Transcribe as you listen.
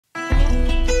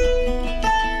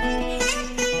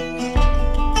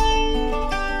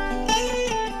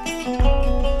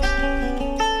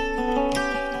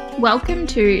Welcome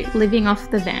to Living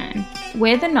Off the Van.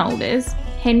 We're the Nolders,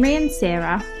 Henry and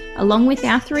Sarah, along with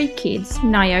our 3 kids,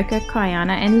 Nyoka,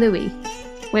 Kiana and Louie.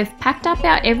 We've packed up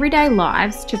our everyday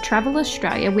lives to travel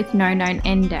Australia with no known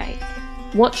end date.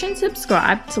 Watch and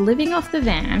subscribe to Living Off the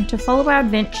Van to follow our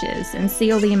adventures and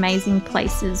see all the amazing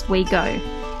places we go.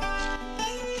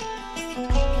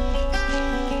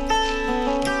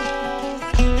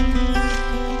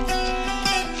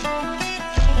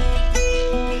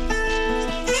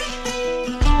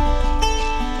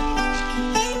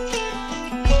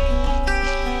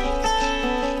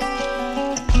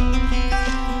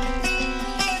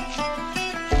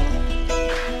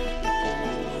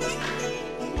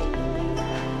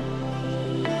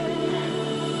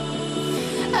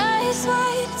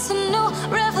 It's a new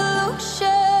revolution.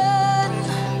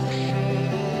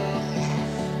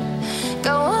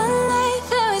 Go on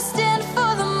life and we stand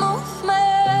for the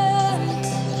movement.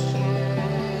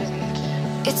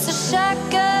 It's a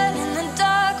shotgun in the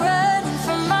dark, running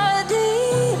from our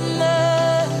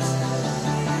demons.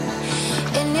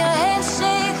 In your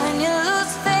handshake when you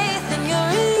lose faith in your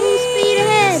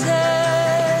reasons.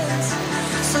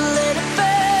 So let it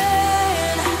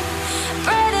burn,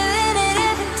 brighter than it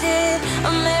ever did.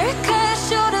 America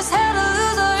showed us how to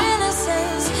lose our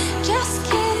innocence. Just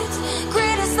kids,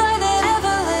 greatest life that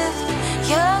ever lived.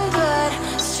 Young blood,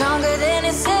 stronger than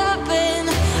it's ever been.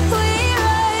 We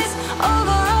rise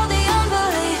over all the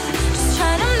unbelief, just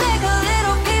trying to make a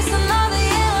little peace in all the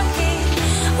anarchy.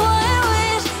 One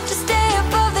wish to stay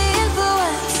above the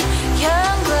influence.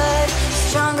 Young blood,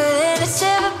 stronger than it's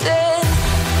ever been.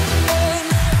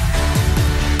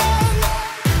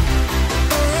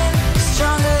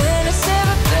 Stronger than it's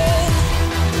ever been.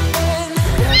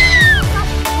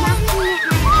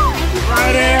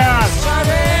 Right here!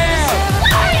 Stronger than it's ever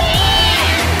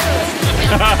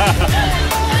been.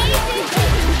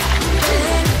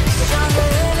 Stronger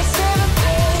than it's ever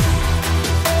been.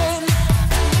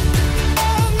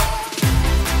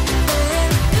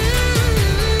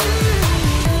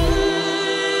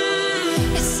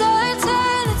 It's our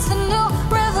turn, it's a new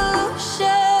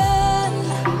revolution.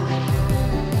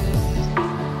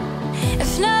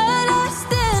 If not us,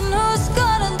 then who's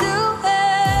gonna do it?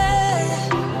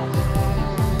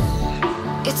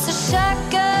 It's a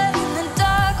shotgun in the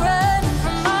dark, running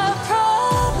from our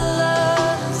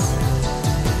problems.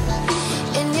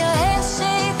 In your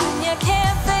handshake when you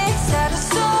can't face how to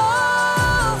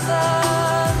solve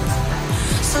them.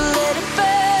 So let it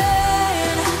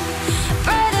burn,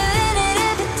 brighter than it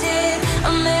ever did.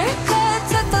 America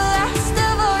took the last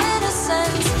of our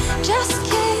innocence. Just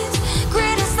kids,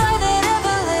 greatest life that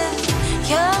ever lived.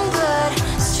 Young blood,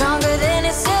 stronger than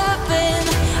it's ever been.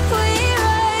 We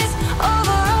rise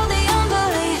over all the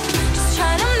unbelief, just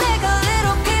trying to make a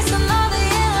little peace in all the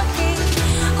anarchy.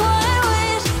 One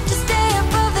wish to stay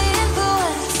above the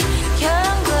influence.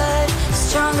 Young blood,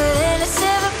 stronger than it's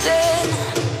ever been.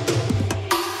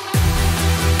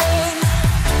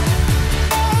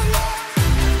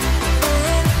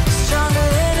 Stronger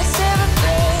than it's ever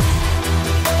been.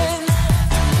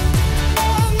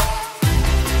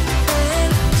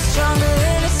 Stronger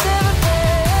than it's ever been.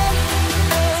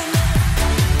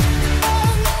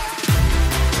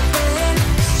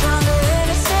 Stronger than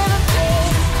it's ever been.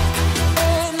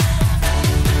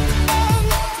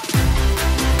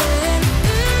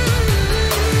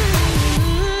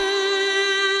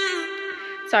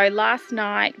 So last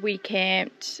night we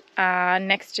camped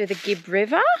next to the Gibb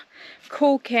River.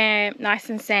 Cool camp, nice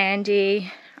and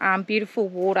sandy, beautiful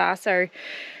water. So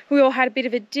we all had a bit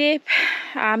of a dip,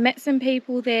 met some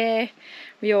people there.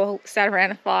 We all sat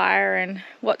around a fire and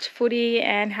watched footy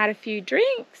and had a few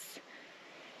drinks.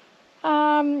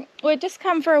 We'd just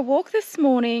come for a walk this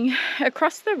morning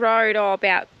across the road,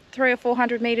 about 300 or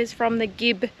 400 metres from the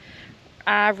Gibb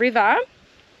River.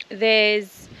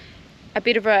 There's a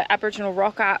bit of an Aboriginal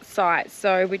rock art site,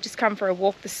 so we just come for a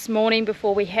walk this morning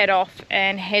before we head off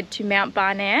and head to Mount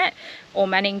Barnett or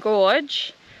Manning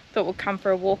Gorge. Thought we'd come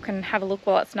for a walk and have a look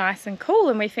while it's nice and cool,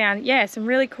 and we found, yeah, some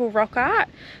really cool rock art,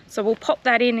 so we'll pop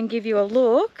that in and give you a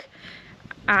look.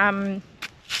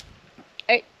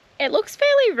 It looks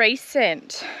fairly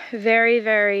recent,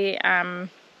 very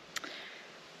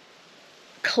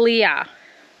clear,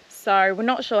 so we're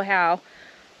not sure how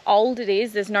old it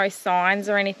is. There's no signs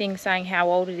or anything saying how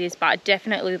old it is, but it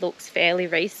definitely looks fairly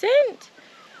recent.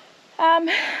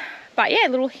 But yeah,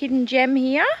 little hidden gem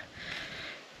here.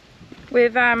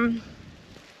 We've found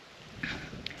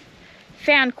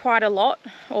quite a lot,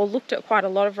 or looked at quite a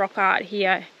lot of rock art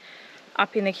here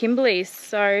up in the Kimberleys,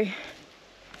 so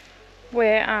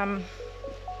we're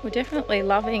definitely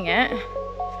loving it.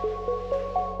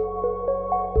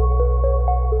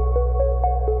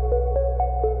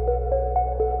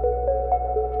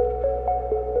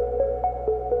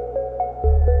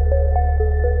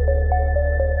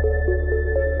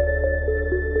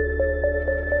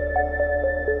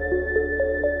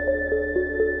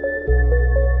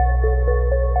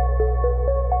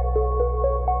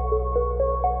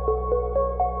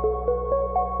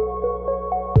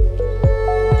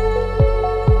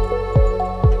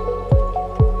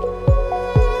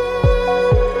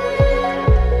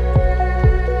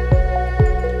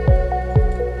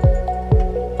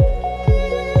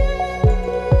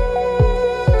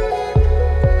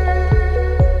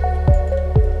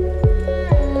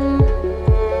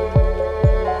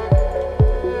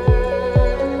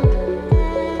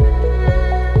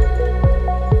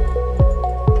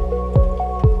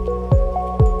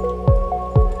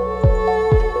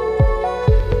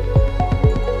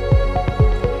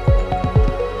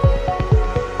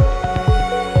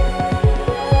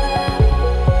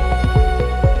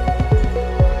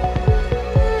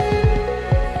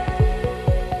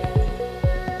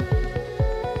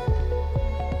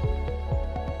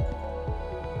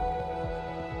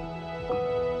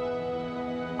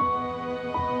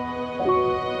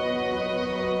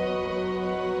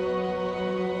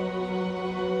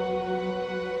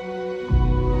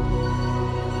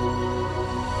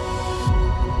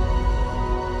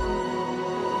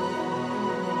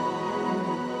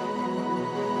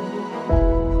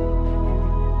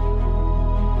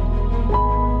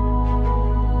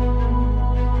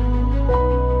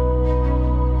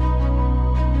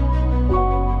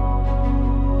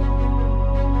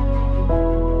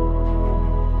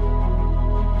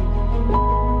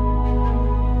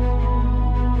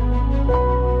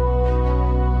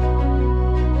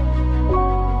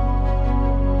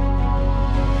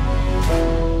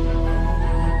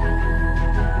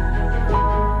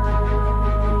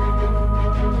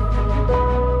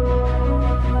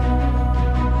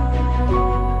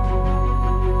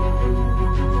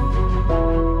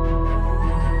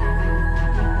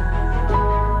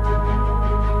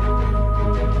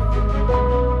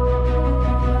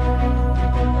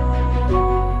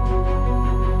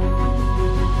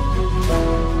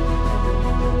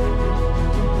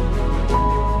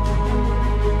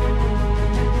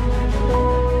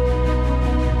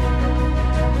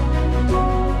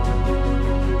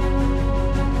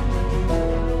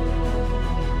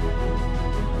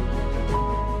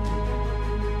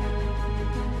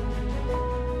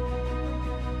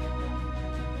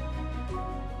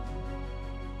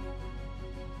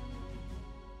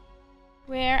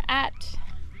 we're at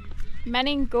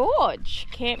Manning Gorge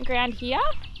campground here.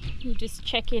 You just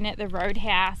check in at the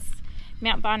roadhouse,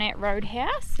 Mount Barnett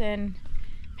Roadhouse, and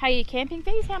pay your camping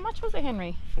fees. How much was it,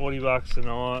 Henry? $40 a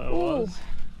night it was.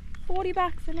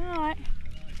 $40 a night.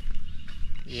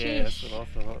 Yeah, that's what I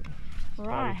thought.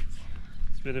 Right.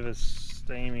 It's a bit of a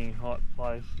steaming hot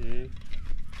place here.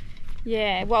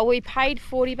 Yeah, well, we paid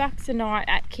 $40 a night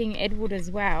at King Edward as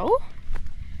well.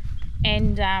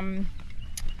 And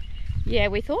yeah,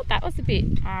 we thought that was a bit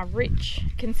rich,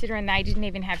 considering they didn't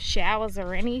even have showers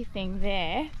or anything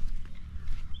there.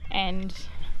 And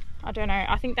I don't know,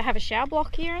 I think they have a shower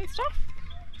block here and stuff,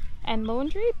 and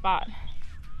laundry, but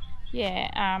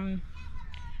yeah,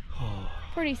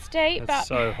 pretty steep. It's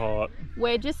so hot.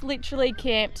 We're just literally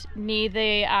camped near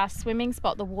the swimming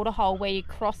spot, the water hole where you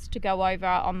cross to go over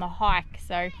on the hike.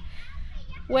 So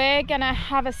we're gonna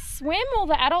have a swim. All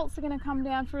the adults are gonna come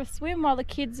down for a swim while the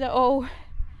kids are all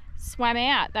swam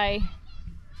out. They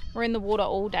were in the water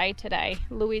all day today.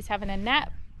 Louie's having a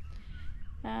nap,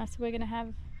 so we're gonna have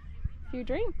a few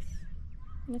drinks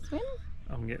and a swim.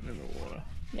 I'm getting in the water.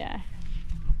 Yeah.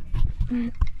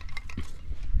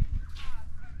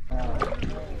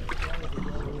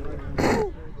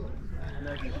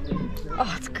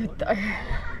 Oh, it's good though.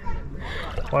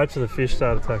 Wait till the fish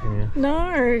start attacking you.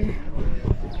 No.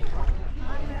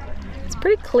 It's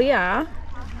pretty clear.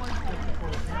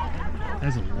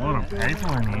 There's a lot of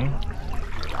people in here.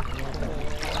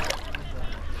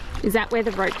 Is that where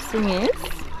the rope swing is?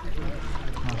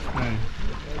 Must be.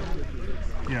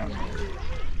 Yeah.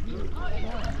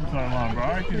 Looks like one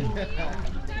broken.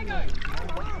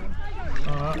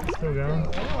 Alright, still going.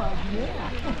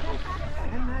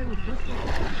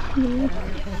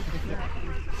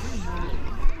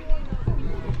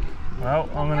 Well,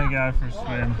 I'm gonna go for a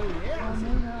swim.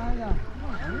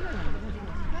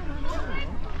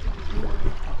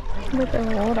 Look at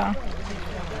the water.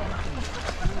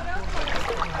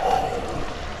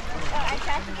 I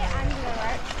tried to get under the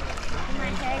rope and my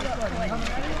hair got caught.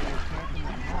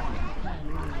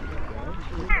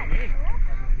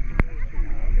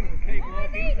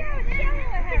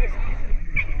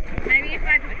 Maybe if I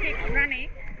just keep running,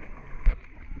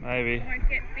 Maybe. I won't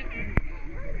get bitten.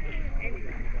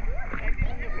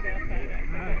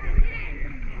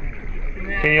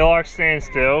 Can you like stand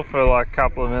still for like a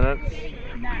couple of minutes?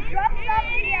 Drop it up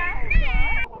here.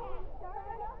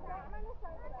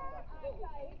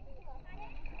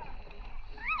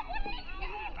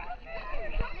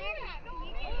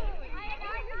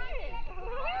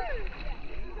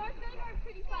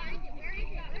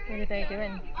 What are they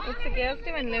doing? What's the girls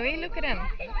doing, Louie? Look at them.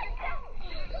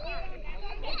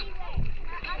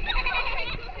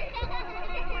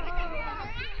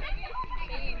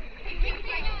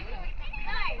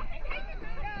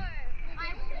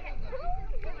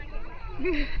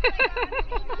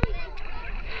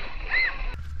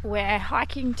 We're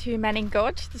hiking to Manning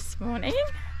Gorge this morning.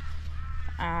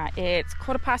 It's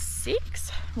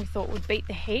 6:15. We thought we'd beat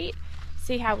the heat,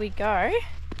 see how we go.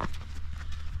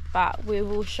 But we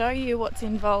will show you what's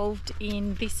involved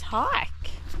in this hike.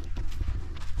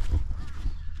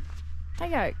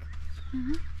 Hey,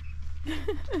 Oak.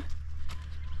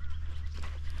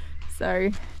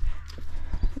 So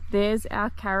there's our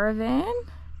caravan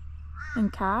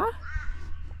and car,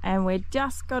 and we're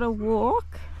just got to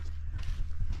walk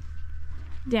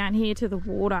down here to the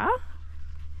water,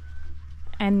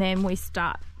 and then we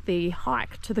start the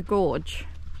hike to the gorge.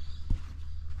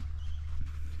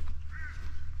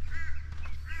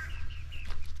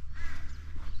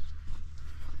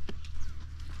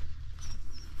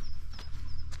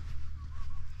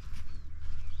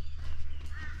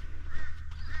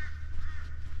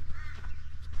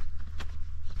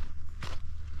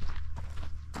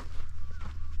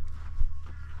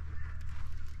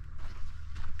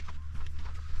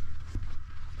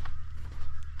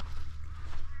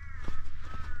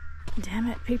 Damn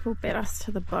it, people bet us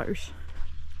to the boat.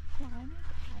 I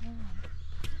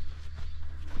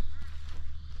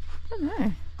don't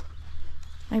know.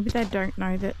 Maybe they don't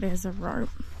know that there's a rope.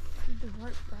 Did the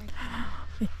rope break?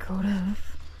 It could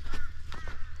have.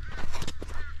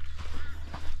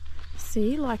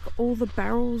 See, like all the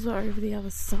barrels are over the other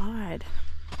side.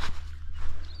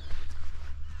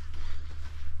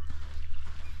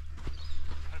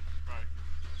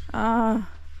 Ah.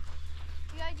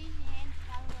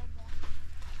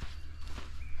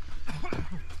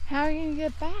 How are you going to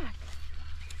get back?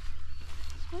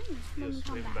 Just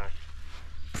swim back.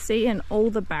 See, and all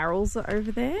the barrels are over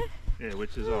there. Yeah,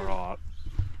 which is alright.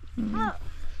 Mm.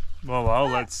 Well,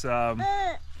 let's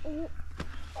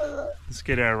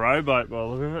get our rowboat by the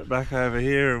look of it back over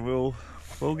here, and we'll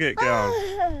get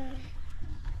going.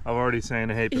 I've already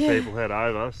seen a heap of people head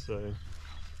over, so...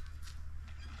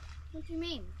 What do you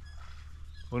mean?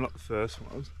 We're not the first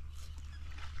ones.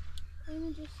 I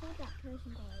even just saw that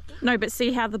person go over. No, but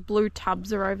see how the blue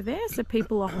tubs are over there? So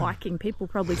people are hiking. People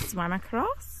probably swam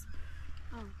across.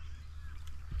 Oh.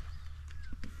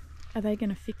 Are they going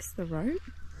to fix the road?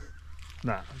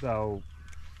 Nah, they'll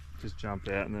just jump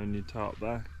out and then you tow it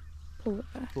back. Pull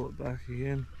it back. Pull it back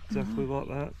again, exactly like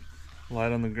that. Lay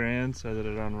it on the ground so that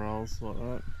it unrolls like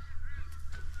that.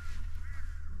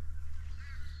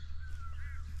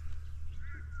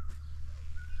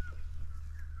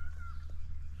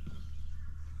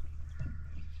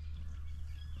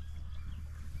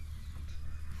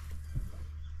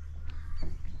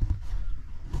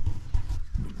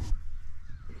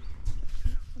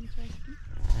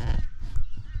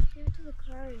 Give it to the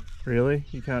crow. Really?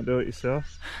 You can't do it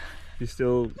yourself? You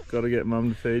still got to get Mum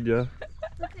to feed you.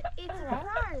 Look at it's a crow. I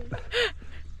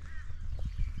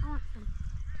want some.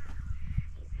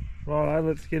 Righto,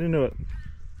 let's get into it.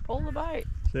 Pull the boat.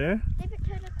 Sarah? Give it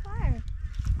to the crow.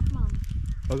 Mum.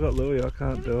 I've got Louie, I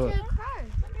can't Give do it it. to the crow.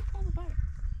 Let me pull the boat.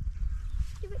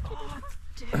 Give it to the crow.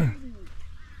 Dirty.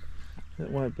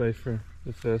 It won't be for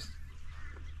the first.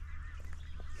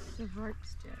 The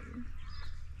rope's dirty.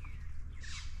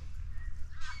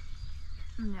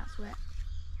 And now it's wet.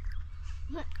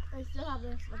 Look, I still have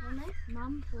this slip on there.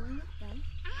 Mum pulling it down.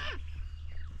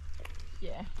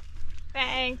 Yeah.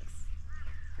 Thanks.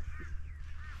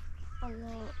 Oh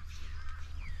no.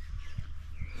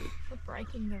 For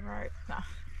breaking the rope. No,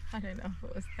 I don't know if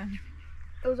it was them.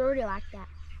 It was already like that.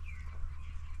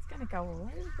 It's going to go all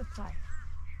over the place.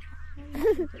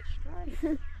 Maybe keep it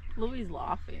straight. Louie's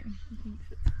laughing. He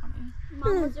thinks it's funny.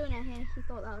 Mum was doing her hair. She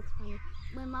thought that was funny.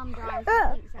 When Mum drives, she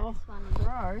thinks that's funny.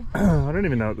 Bro. I don't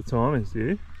even know what the time is, do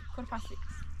you? 6:15.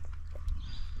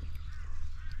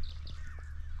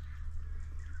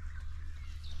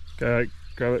 Go,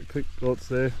 grab it quick. Oh, it's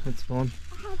there. It's fine.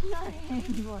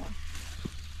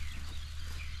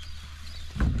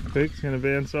 Quick, it's going to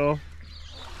bounce off.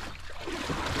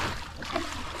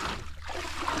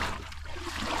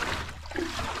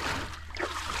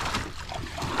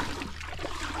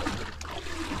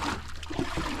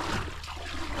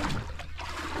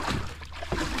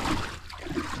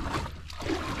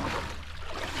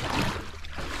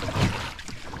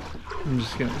 I'm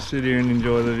just going to sit here and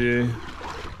enjoy the view.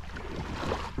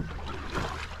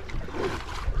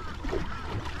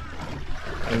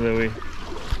 Hey Louie.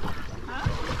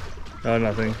 Oh,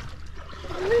 nothing.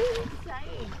 What are you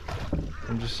saying?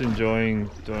 I'm just enjoying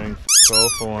doing all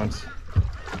for once.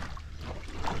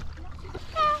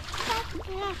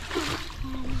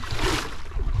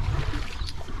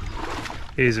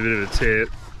 Here's a bit of a tip.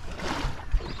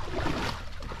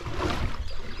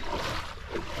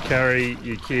 Carry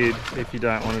your kid if you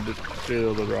don't want to do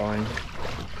all the rowing.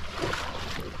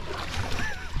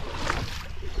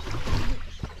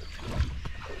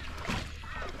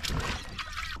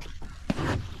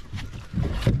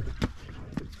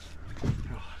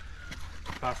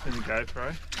 Pass me the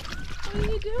GoPro. What are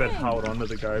you doing? But hold on to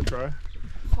the GoPro.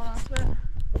 Hold on to it.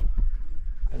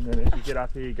 And then if you get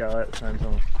up here, you go at the same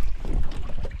time.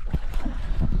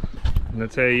 And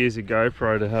that's how you use a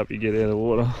GoPro to help you get out of the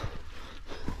water.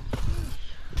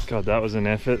 God, that was an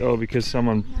effort. Oh, because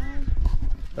someone...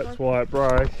 That's why it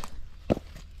broke.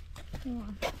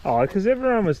 Oh, because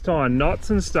everyone was tying knots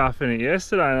and stuff in it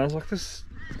yesterday, and I was like, this...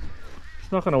 It's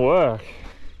not going to work.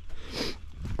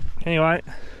 Anyway.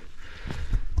 I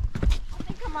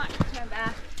think I might turn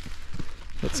back.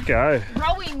 Let's go.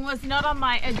 Rowing was not on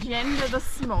my agenda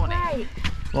this morning. Right.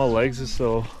 My legs are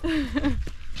sore.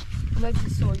 Legs are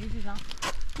sore, you do that.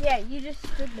 Yeah, you just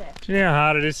stood there. Do you know how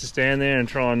hard it is to stand there and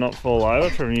try and not fall over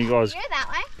from you guys? Go that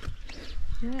way.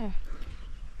 Yeah.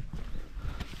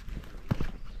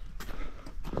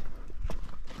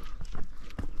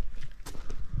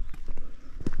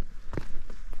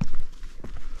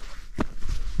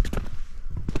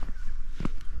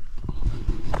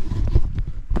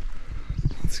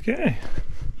 Let's go.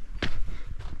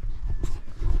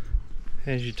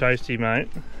 Here's your toasty, mate.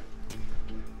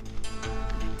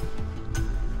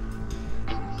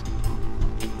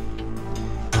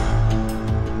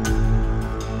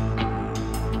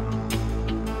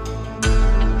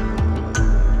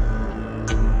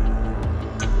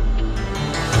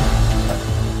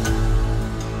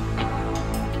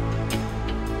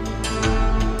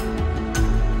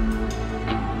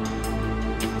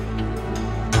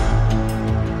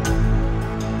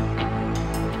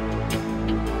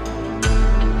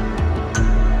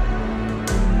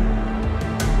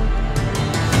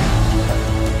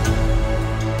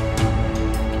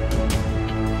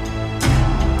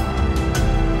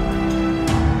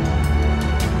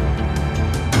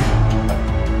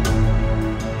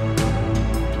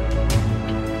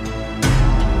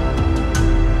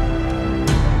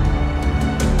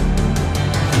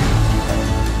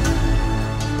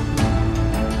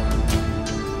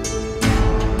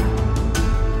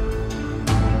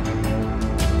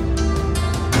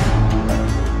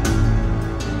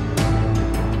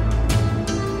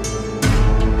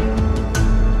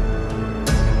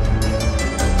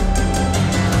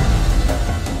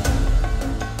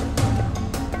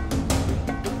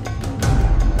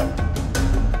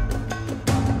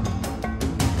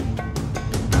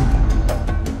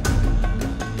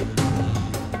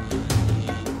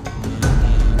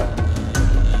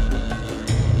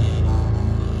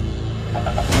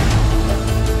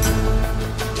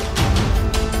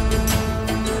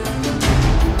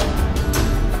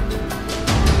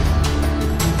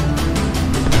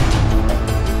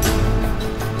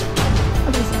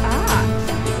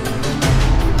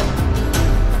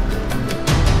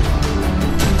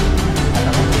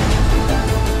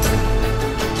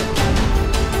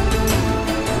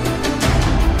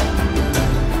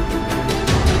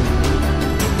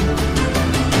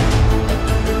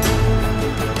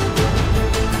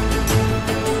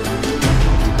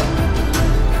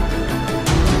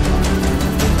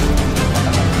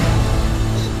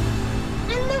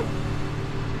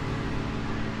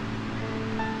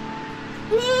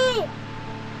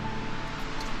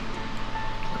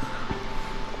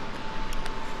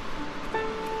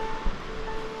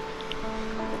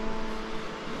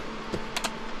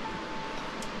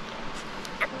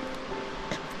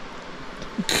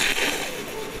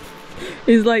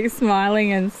 He's like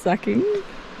smiling and sucking.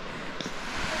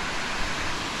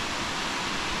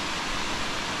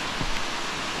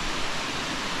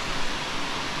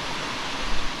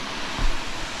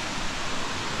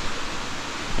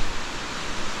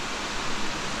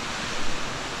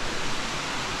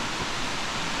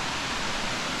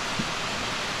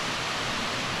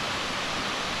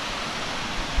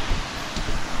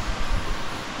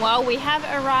 Well, we have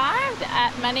arrived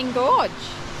at Manning Gorge.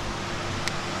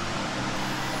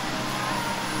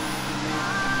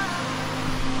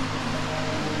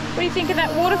 What do you think of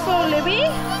that waterfall, Libby?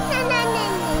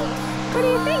 What do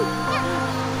you think?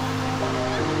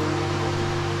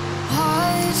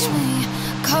 Watch me,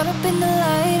 caught up in the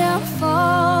light, I'm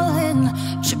falling.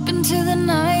 Tripping to the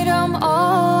night, I'm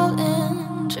all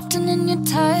in. Drifting in your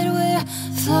tide, we're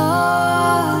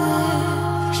flawless.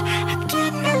 I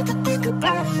can't help but think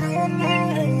about it all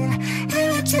night.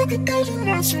 Really take it cause you're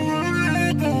not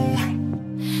surrounded.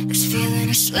 This feeling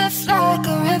is swift like a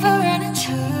river running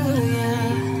to you.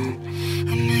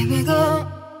 And make me go.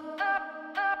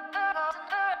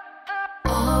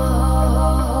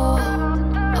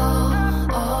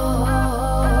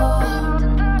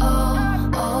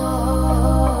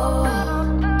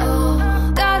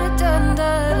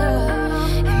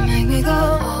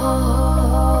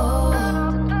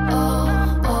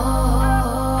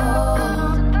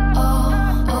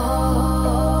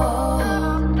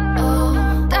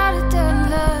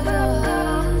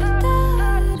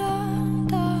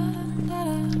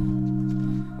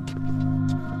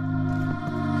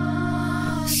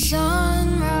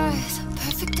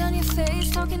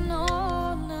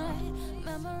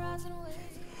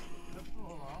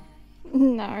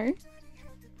 No.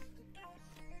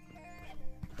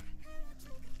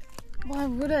 Why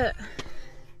would it?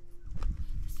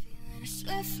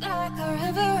 Swift like a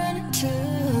river running to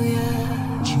you.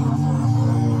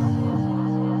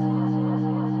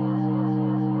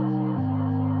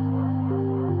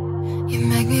 You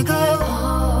make me go.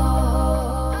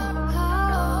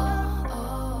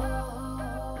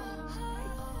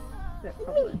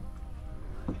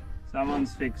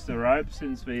 Someone's fixed the rope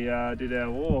since we did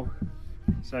our walk.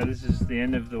 So this is the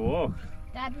end of the walk.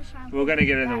 Dad was trying to We're going to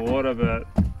get in the water, but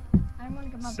I don't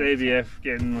want to get my CBF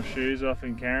getting my shoes off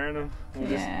and carrying them. We'll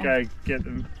just go get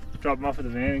them, drop them off at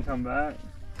the van and come back.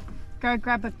 Go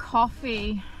grab a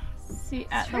coffee, sit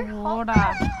at the water.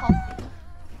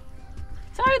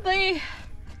 It's only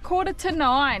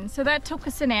 8:45, so that took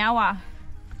us an hour.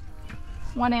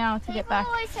 1 hour to get back.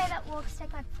 People always say that walks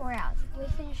take like 4 hours. We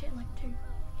finish it in like 2.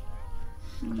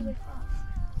 Really fast.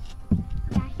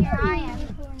 Yeah, here I am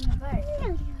pulling the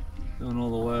boat. Doing all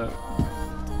the work.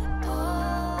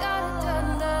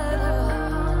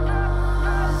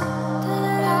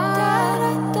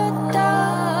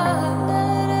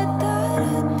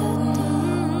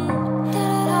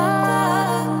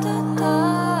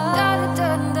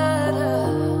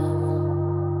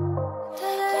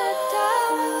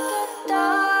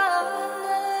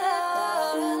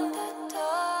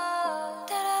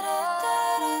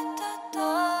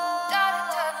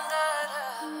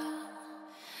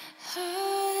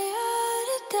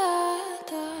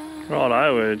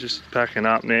 Righto, we're just packing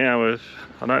up now.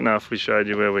 I don't know if we showed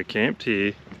you where we're camped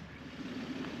here.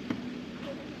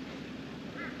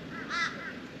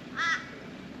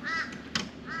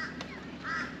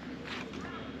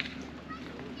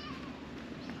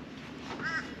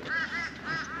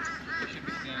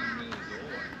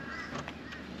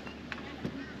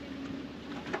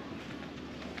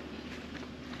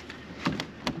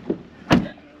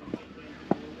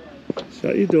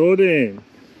 Shut your door down.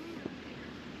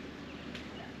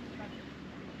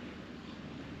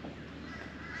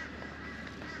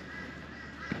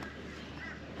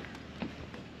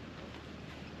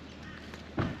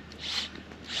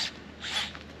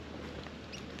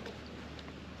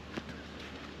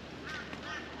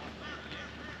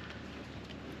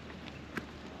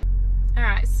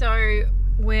 Alright, so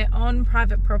we're on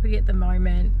private property at the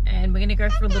moment and we're going to go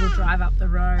for a little drive up the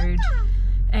road,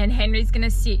 and Henry's going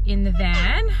to sit in the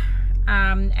van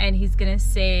and he's going to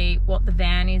see what the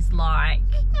van is like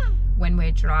when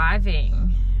we're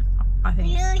driving. I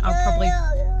think I'll probably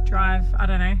drive, I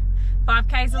don't know,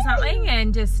 5Ks or something,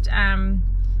 and just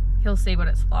he'll see what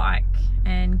it's like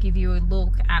and give you a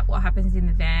look at what happens in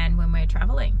the van when we're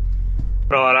traveling.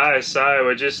 Righto, so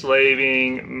we're just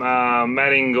leaving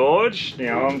Manning Gorge.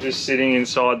 Now I'm just sitting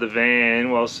inside the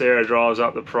van while Sarah drives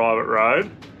up the private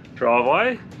road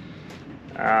driveway.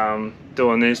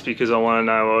 Doing this because I want to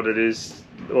know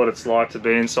what it's like to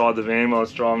be inside the van while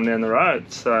it's driving down the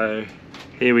road. So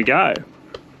here we go.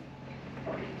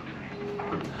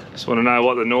 Just want to know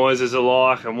what the noises are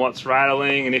like and what's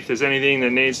rattling, and if there's anything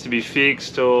that needs to be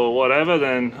fixed or whatever,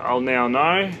 then I'll now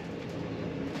know.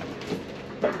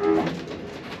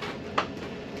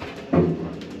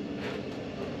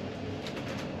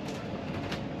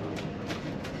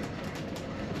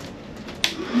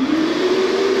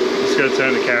 Just got to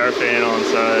turn the caravan on,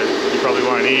 so you probably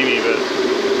won't hear me, but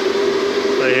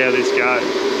see how this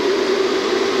goes.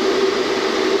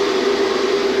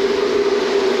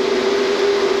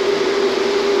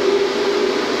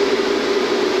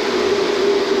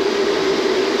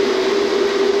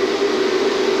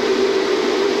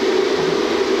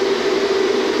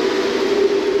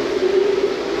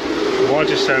 I'll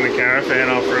just turn the caravan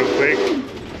off real quick.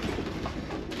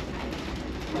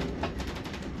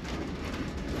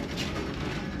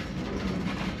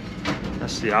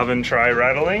 That's the oven tray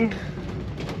rattling.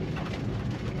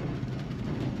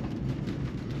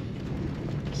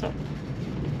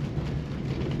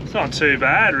 It's not too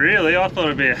bad really. I thought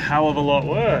it'd be a hell of a lot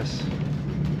worse.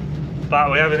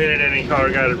 But we haven't hit any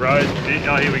corrugated roads.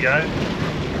 Oh, here we go.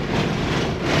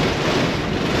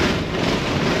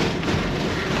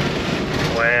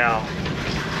 Wow.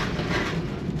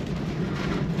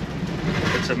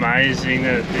 It's amazing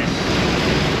that this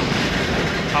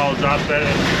holds up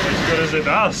as good as it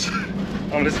does.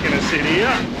 I'm just going to sit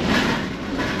here.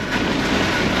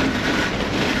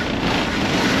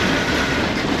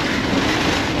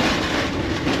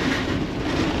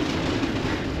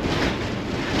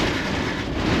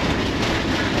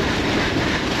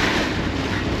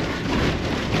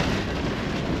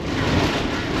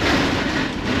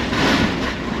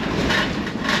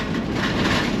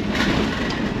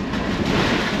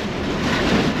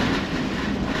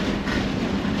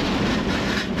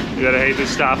 You gotta heat the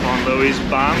stuff on Louis'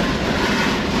 bum.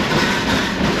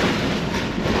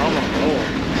 Oh my lord.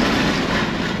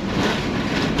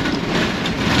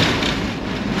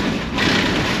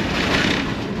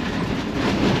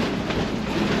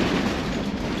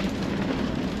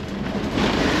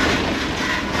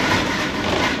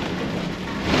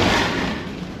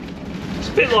 It's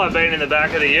a bit like being in the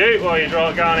back of the ute while you're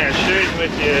going out shooting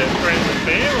with your friends and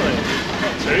family.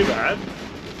 Not too bad.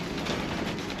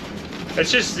 It's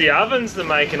just the ovens that are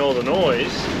making all the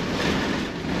noise.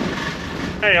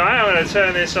 Anyway, I'm going to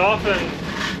turn this off and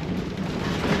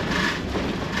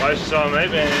waste time me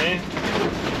being here.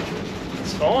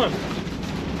 It's fine.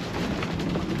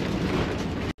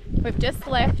 We've just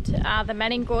left the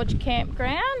Manning Gorge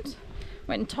campground.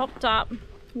 Went and topped up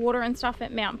water and stuff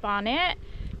at Mount Barnett.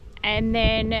 And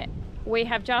then we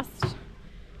have just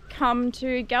come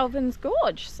to Galvans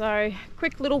Gorge. So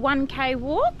quick little 1K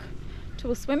walk to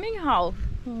a swimming hole.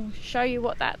 I'll show you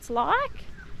what that's like.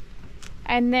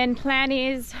 And then plan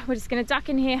is we're just going to duck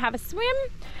in here, have a swim,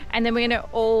 and then we're going to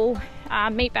all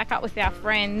meet back up with our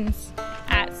friends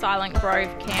at Silent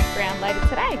Grove campground later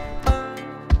today.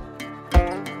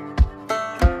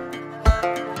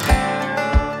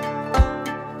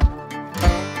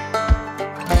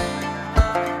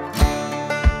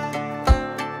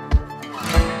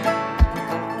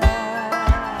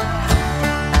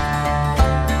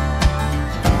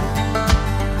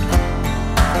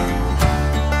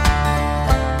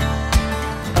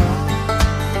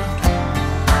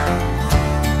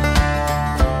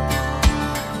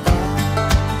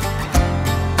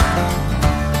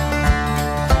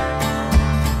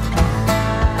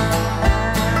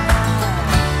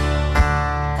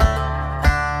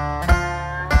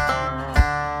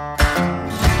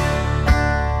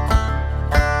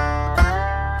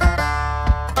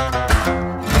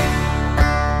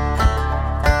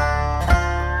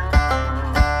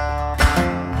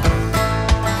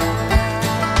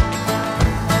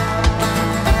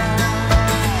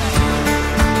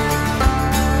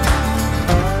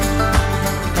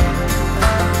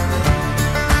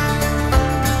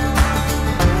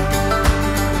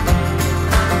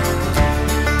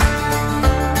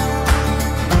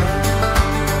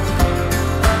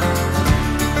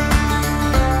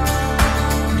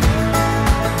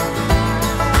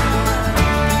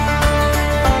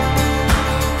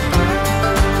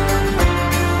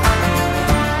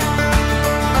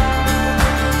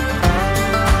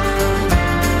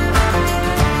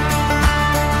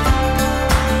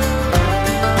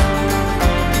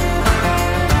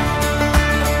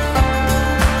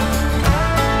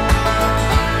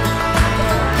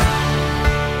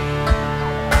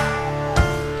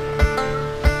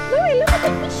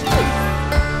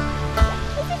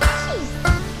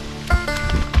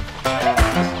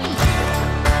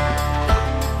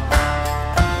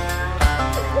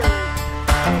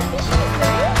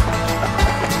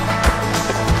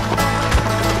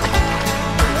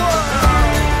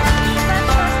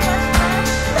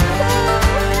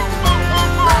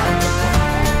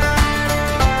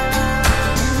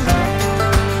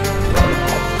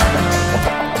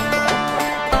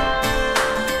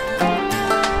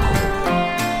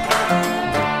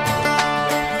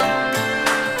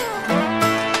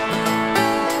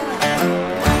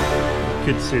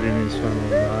 sit in his swim all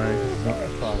day. Not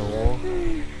that far to walk.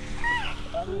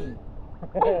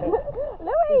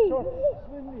 Louis!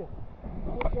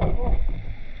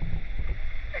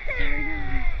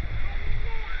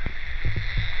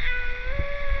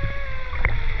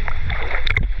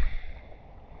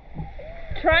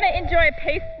 Trying to enjoy a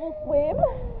peaceful swim,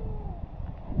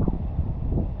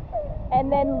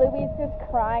 and then Louis is just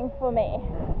crying for me.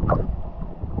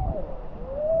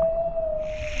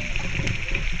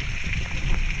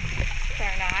 So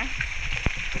nice.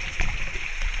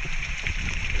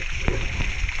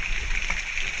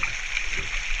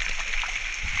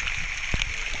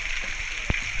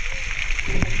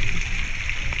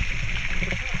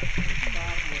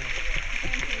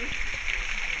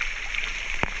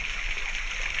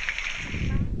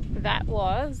 That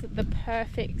was the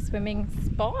perfect swimming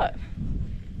spot.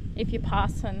 If you're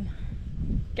passing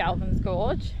Galvans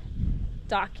Gorge,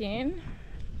 duck in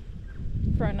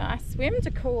for a nice swim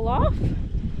to cool off,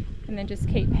 and then just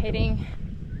keep heading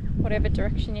whatever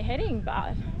direction you're heading.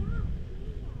 But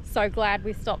so glad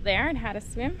we stopped there and had a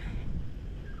swim.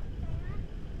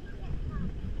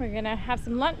 We're gonna have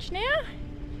some lunch now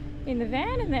in the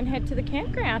van and then head to the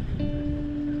campground.